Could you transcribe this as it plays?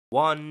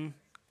One,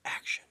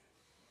 action.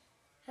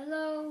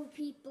 Hello,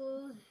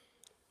 people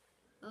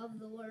of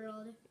the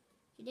world.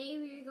 Today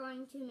we are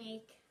going to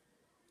make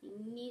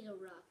a needle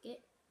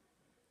rocket.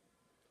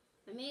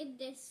 I made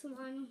this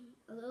one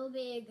a little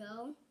bit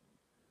ago.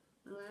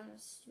 My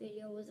last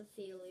video was a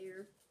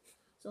failure.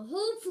 So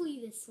hopefully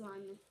this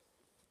one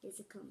is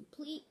a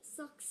complete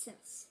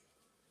success.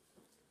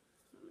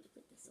 I'm going to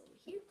put this over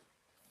here.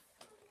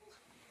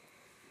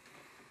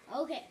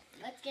 Okay,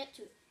 let's get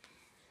to it.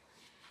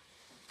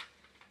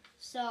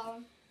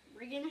 So,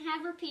 we're going to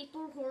have our paper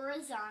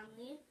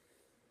horizontally.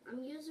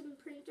 I'm using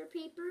printer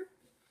paper.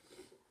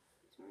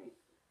 Sorry.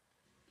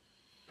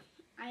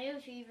 I have a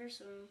fever,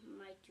 so I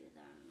might do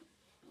that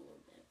a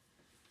little bit.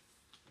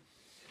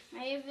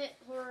 I have it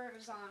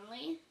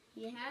horizontally.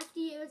 You have to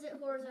use it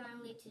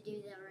horizontally to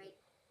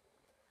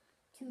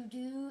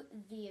do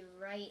the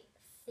right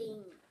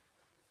thing.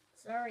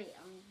 Sorry,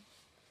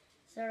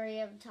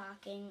 I'm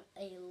talking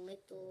a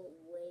little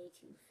way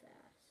too fast.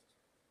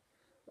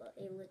 Well,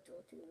 a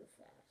little too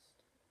fast.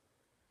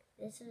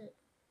 This is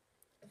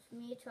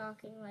me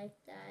talking like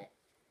that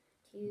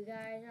to you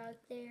guys out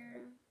there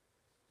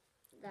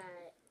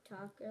that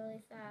talk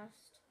really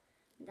fast.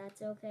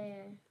 That's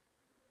okay.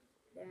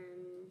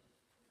 Then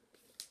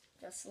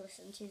just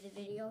listen to the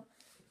video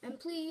and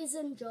please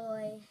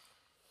enjoy.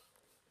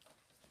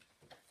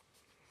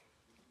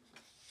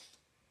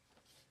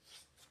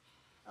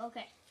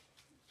 Okay,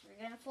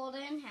 we're gonna fold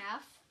it in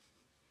half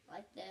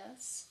like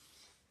this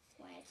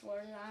when it's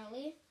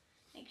horizontally.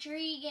 Make sure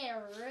you get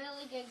a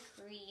really good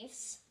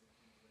crease.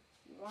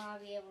 You want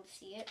to be able to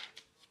see it.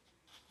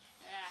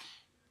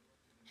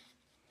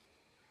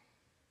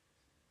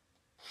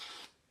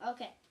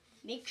 Okay,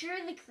 make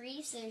sure the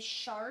crease is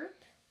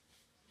sharp,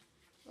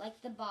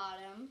 like the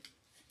bottom.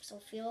 So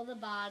feel the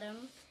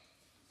bottom.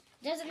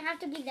 It doesn't have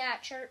to be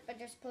that sharp, but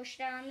just push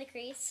down the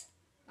crease.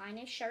 Mine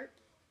is sharp.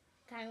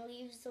 Kind of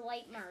leaves the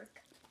white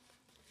mark.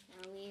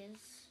 Now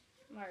leaves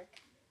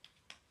mark.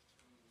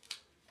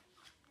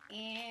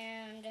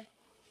 And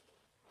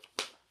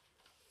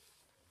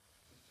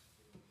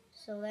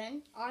so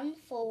then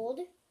unfold,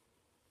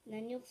 and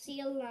then you'll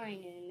see a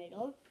line in the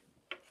middle.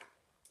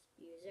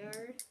 Use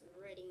our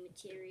writing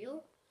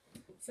material.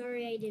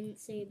 Sorry I didn't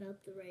say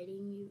about the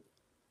writing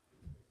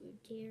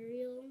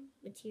material.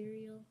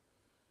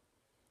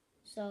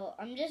 So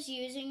I'm just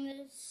using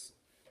this.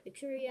 Make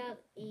sure you have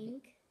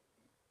ink.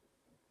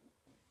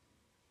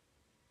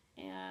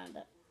 And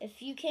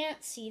if you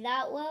can't see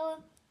that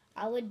well,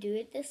 I would do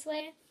it this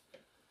way.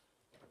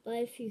 But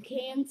if you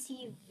can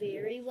see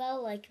very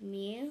well like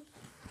me,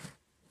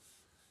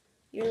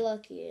 you're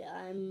lucky.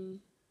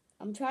 I'm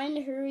trying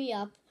to hurry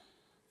up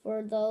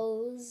for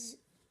those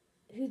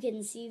who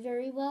can see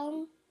very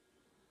well.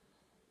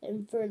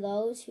 And for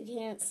those who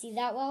can't see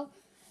that well,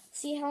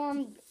 see how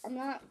I'm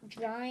not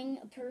drawing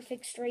a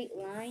perfect straight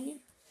line?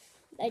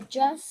 I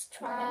just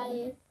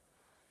try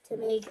to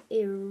make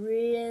a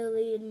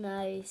really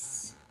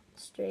nice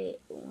straight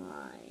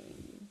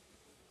line.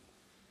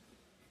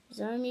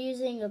 So I'm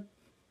using a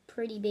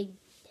pretty big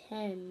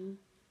pen.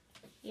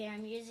 Yeah,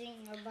 I'm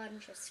using a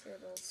bunch of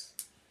scribbles.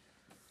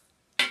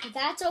 But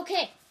that's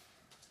okay,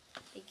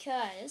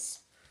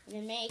 because I'm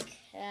going to make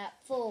that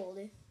fold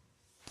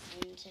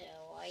into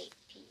a white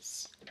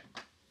piece.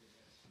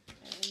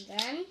 And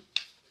then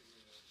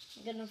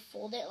I'm going to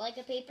fold it like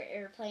a paper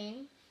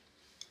airplane,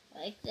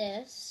 like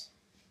this.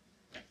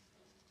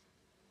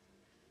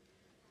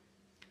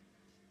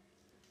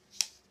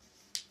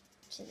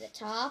 To the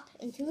top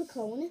into a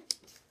cone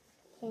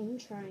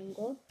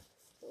triangle.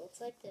 It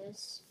looks like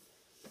this.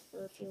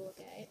 Or if you look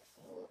at it,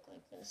 it'll look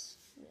like this,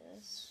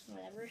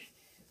 whatever.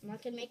 I'm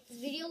not going to make this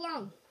video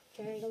long.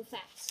 Try to go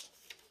fast.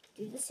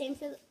 Do the same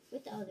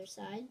with the other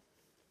side.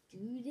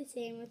 Do the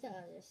same with the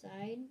other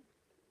side.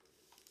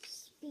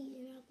 Speed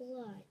it up a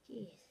lot,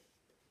 jeez.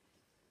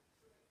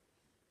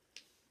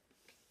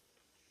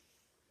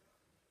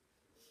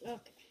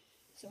 Okay,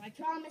 so I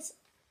promise,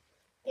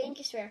 thank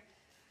you, swear,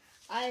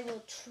 I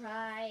will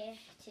try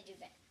to do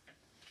better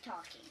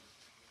talking.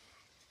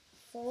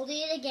 Fold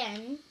it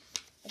again.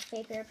 With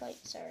paper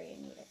airplane. Sorry,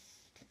 I need to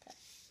put that.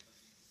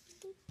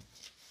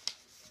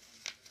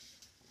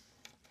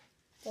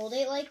 Fold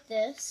it like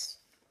this.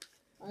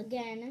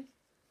 Again.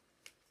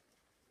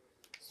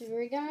 So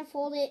we're going to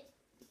fold it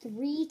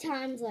 3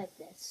 times like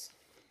this.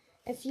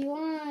 If you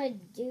want to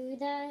do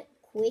that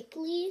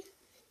quickly,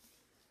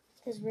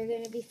 because we're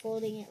going to be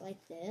folding it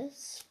like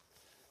this,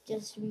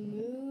 just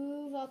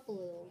move up a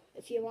little.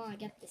 If you want to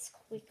get this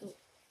quicker.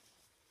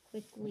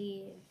 If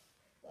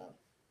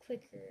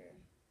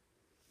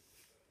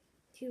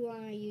you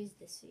want to use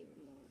this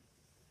even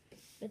more.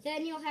 But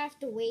then you'll have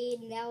to wait,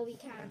 and that'll be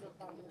kind of a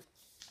bummer.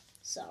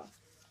 So,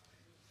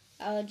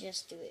 I'll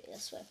just do it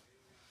this way.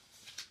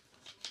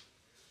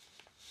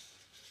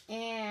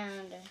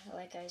 And,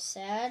 like I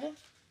said,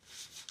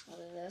 I'll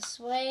do this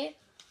way.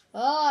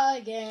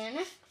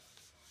 Again.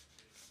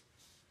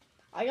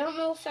 I don't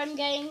know if I'm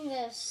getting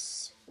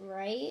this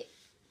right.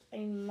 I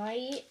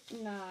might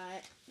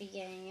not be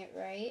getting it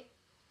right.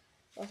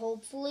 But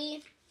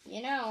hopefully,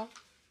 you know,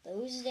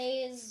 those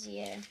days,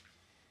 yeah,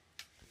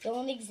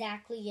 don't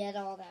exactly get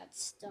all that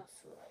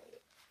stuff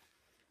right.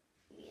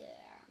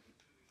 Yeah.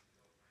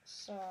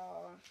 So,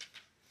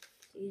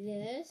 do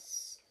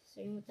this.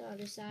 Same with the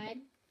other side.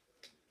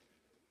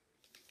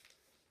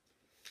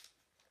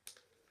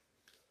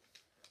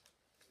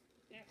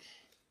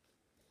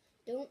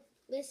 Don't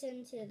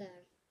listen to the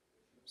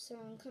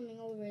song coming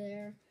over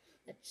there.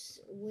 That's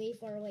way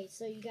far away,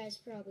 so you guys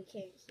probably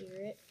can't hear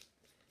it.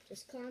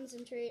 Just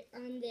concentrate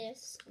on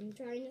this. I'm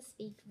trying to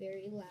speak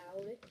very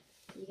loud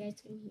so you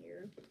guys can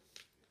hear.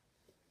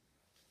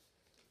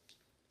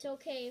 It's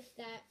okay if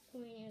that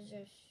point is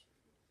just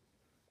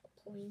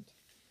a point.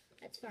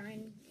 That's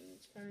fine.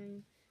 It's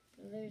fine.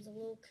 There's a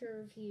little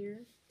curve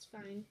here. It's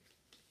fine.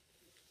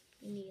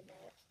 You need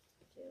that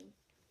too.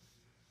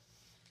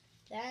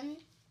 Then,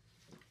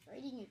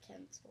 writing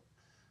utensil.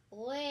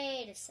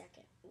 Wait a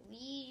second.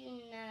 We do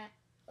not.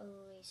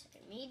 Oh, wait a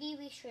second. Maybe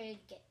we should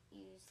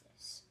use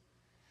this.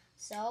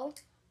 So,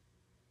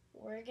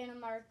 we're gonna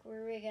mark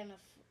where we're gonna.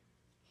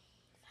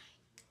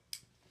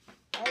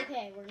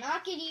 Okay, we're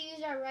not gonna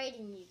use our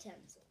writing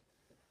utensil.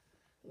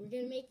 We're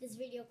gonna make this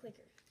video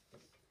quicker.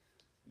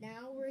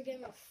 Now we're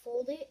gonna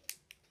fold it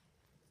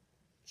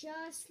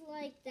just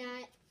like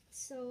that,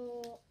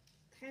 so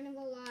kind of a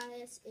lot of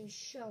this is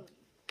showing.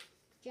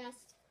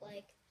 Just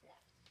like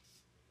that.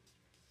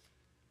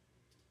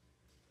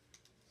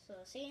 So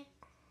see,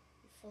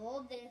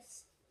 fold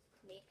this,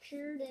 make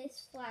sure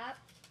this flap,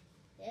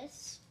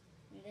 this,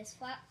 and this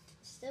flap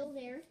is still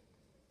there.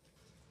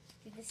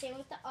 Do the same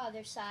with the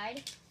other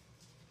side.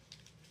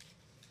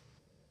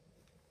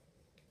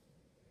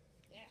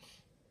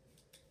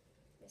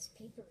 This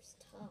paper is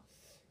tough.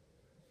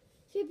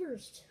 Paper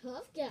is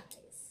tough,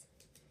 guys.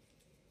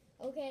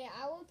 Okay,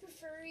 I would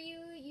prefer you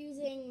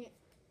using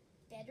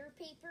better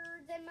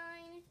paper than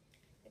mine,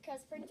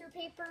 because printer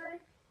paper,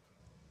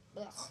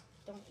 ugh,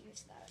 don't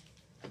use that.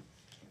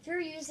 If you're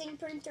using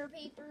printer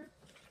paper,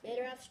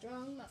 better have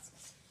strong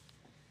muscles.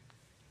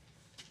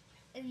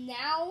 And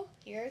now,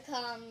 here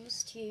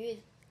comes to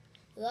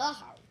the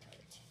hard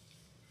part.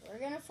 We're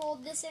going to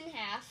fold this in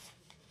half.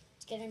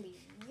 It's going to be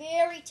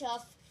very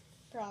tough,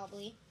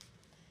 probably.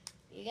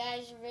 You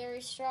guys are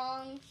very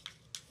strong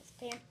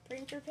with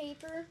printer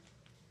paper.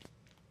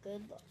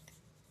 Good luck.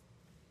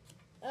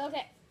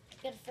 Okay, I'm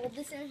going to fold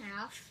this in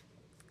half.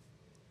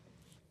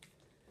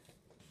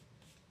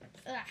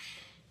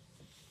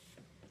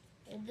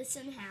 Fold this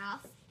in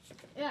half.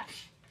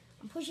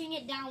 I'm pushing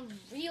it down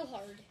real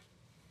hard.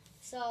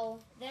 So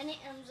then it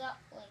ends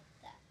up like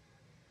that.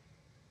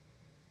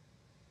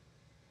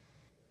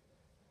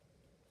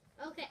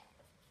 Okay.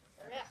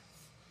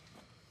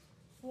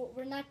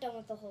 We're not done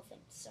with the whole thing.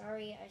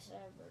 Sorry, I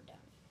said we're done.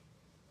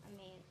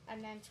 I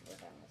meant we're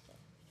done with the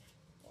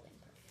folding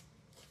part.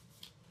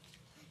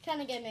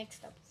 Kind of get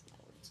mixed up with my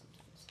words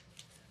sometimes.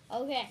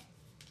 Okay.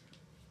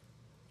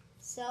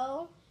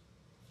 So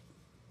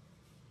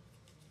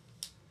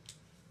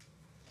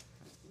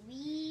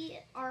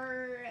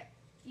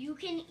you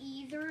can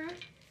either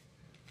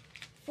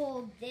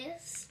fold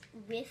this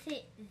with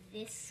it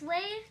this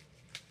way.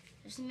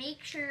 Just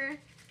make sure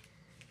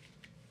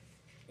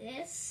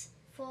this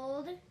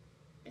fold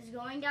is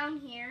going down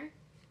here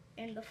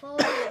and the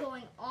fold is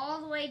going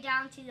all the way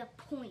down to the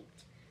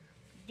point.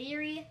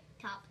 Very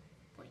top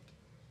point.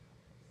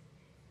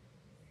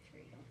 Make sure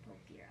you don't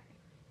poke your eye.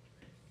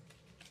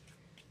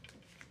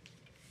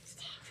 It's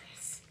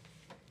dangerous.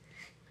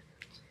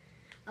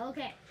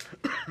 Okay.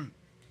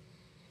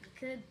 You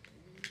could.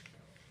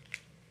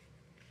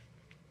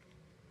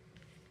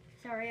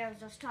 Sorry, I was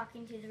just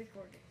talking to the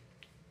recorder.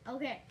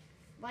 Okay,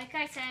 like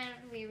I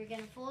said, we were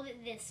going to fold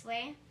it this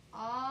way,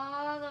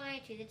 all the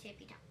way to the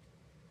tippy top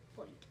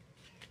point.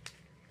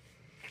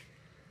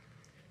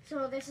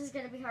 So this is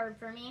going to be hard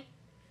for me.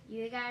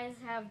 You guys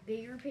have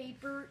bigger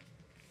paper.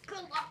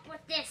 Good luck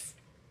with this.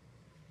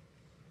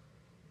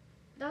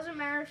 Doesn't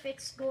matter if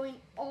it's going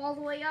all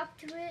the way up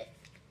to it.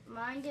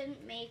 Mine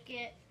didn't make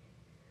it,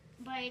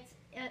 but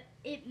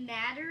it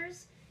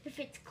matters if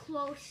it's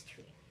close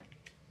to it.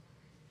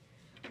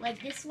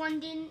 Like this one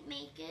didn't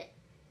make it,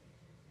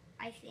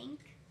 I think.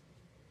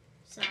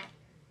 So,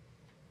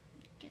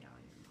 get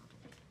on your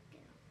model.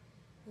 Get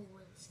on.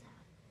 What is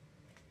that?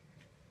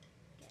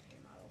 Get on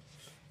your model.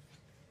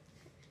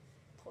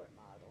 Poor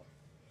model.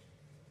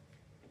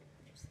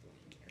 Just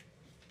laying here.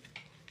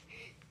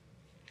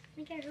 I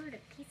think I heard a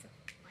piece of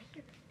wire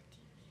on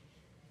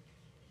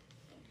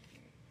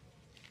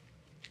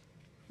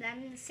the TV.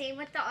 Then the same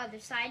with the other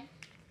side.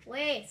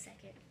 Wait a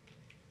second.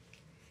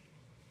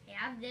 You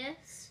have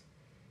this.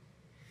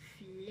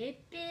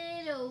 Flip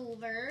it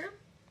over.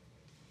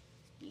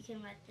 You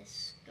can let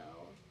this go.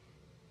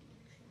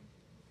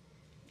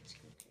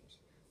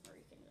 Or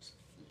you can just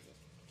eat it.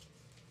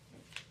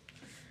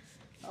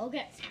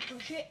 Okay,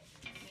 push it.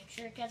 Make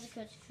sure it gets a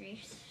good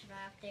crease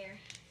right there.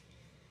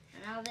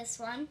 And now this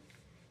one.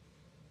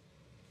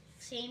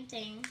 Same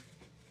thing.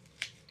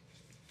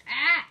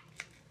 Ah!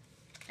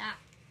 Stop.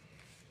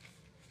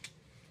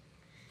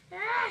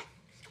 Ah!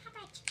 Stop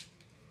it.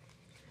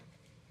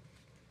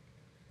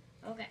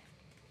 Okay.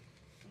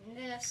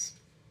 this.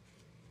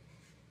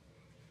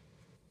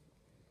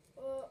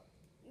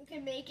 You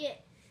can make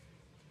it.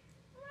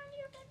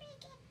 You can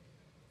make it.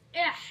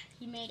 Yeah,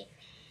 he made it.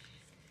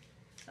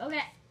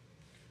 Okay.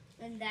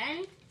 And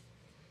then,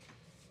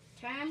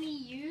 time to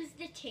use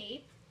the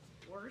tape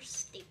or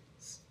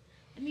staples.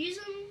 I'm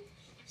using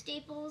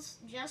staples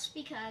just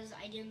because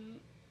we don't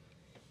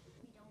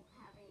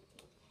have any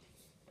tape.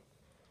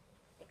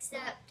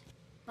 Except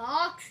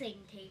boxing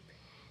tape.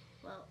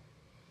 Well,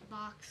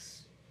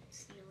 box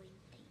sealing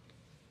tape.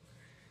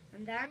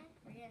 And then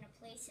we're gonna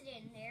place it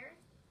in there.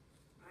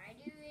 I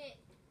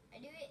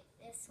do it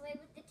this way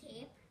with the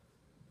tape.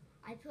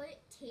 I put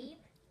tape,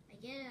 I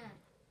get a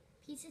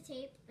piece of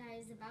tape that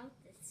is about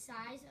the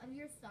size of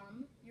your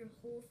thumb, your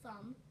whole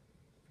thumb,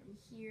 from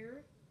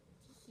here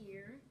to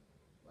here,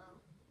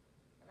 well,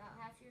 about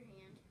half your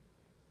hand,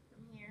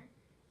 from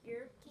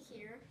here to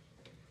here,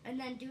 and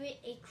then do it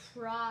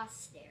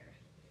across there.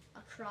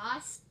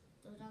 Across,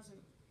 so it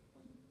doesn't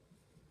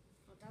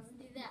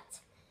do that.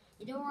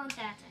 You don't want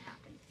that to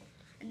happen.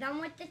 And then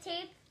with the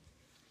tape,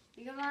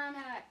 you're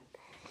gonna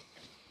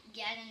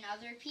get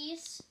another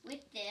piece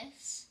with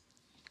this.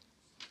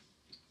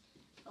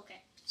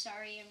 Okay,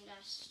 sorry,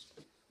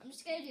 I'm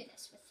just gonna do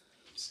this with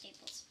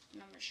staples,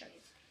 and I'm gonna show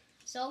you.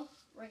 So,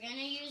 we're gonna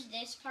use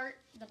this part,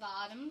 the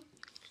bottom,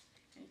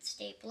 and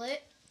staple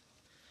it.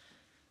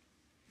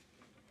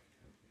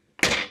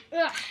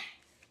 Ugh.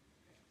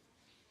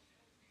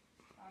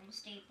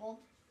 Staple.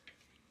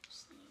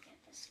 Just need to get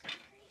this going.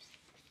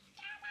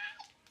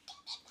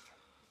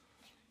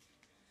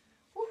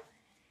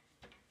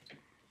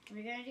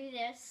 We're gonna do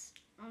this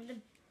on the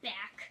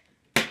back.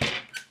 Got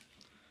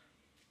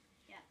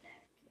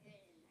that good in there.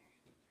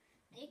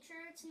 Make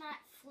sure it's not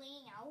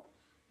fleeing out.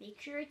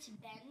 Make sure it's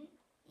bent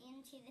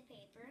into the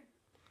paper.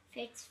 If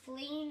it's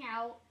fleeing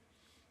out,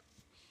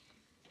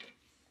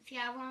 if you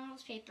have one of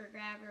those paper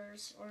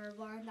grabbers or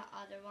one of the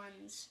other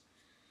ones,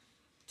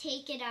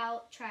 take it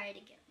out, try it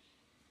again.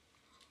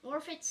 Or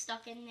if it's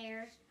stuck in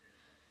there,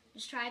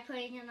 just try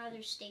putting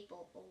another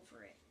staple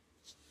over it.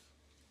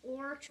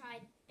 Or try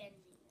bending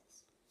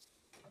this.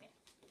 Okay,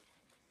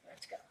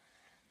 let's go.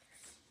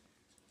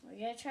 We're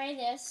gonna try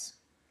this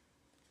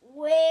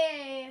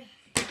way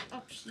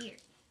up here.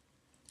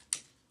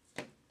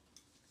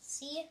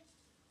 See?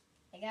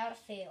 I gotta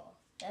fail.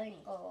 That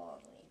didn't go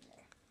all the way in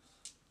there.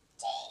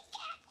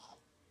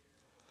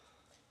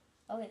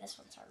 Okay, this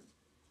one's hard.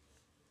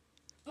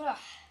 Ugh.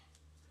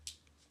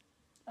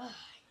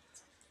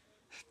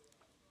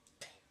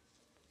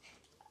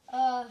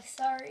 Ugh.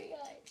 Sorry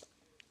guys.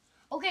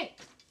 Okay,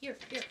 here.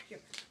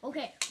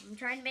 Okay, I'm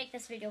trying to make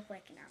this video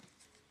quick now.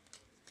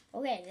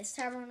 Okay, this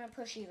time I'm gonna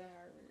push even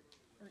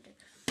harder.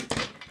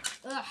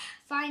 Ugh,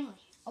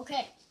 finally.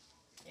 Okay,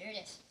 there it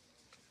is.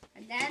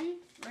 And then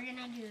we're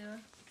gonna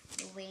do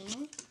the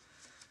wing.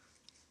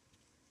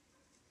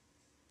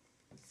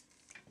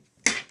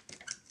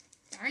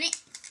 Darn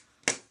it.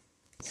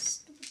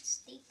 Stupid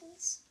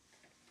staples.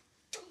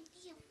 Don't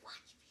be a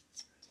watch.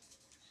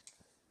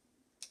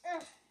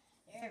 Ugh.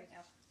 There we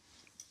go.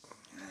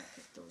 I'm gonna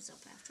pick those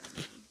up after I'm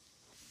done.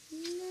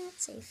 Not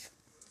safe.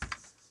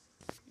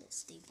 The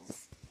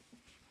staples.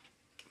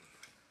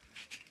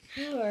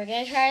 We're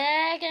gonna try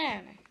that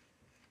again.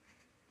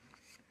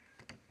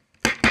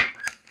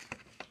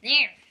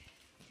 There.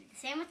 Do the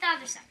same with the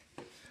other side.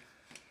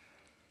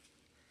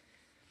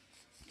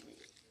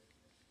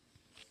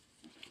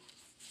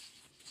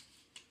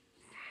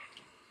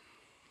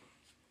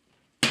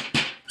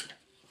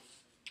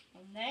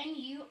 And then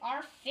you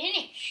are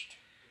finished.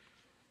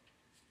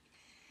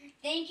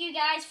 Thank you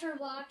guys for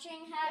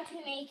watching how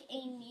to make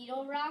a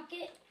needle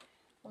rocket.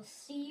 We'll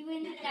see you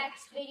in the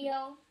next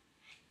video.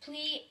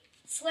 Please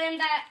slam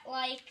that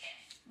like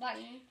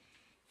button.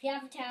 If you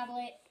have a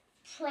tablet,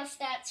 press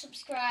that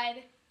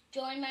subscribe.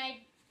 Join in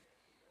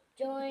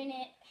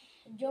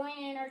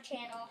our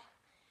channel.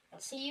 I'll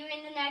see you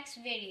in the next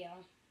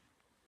video.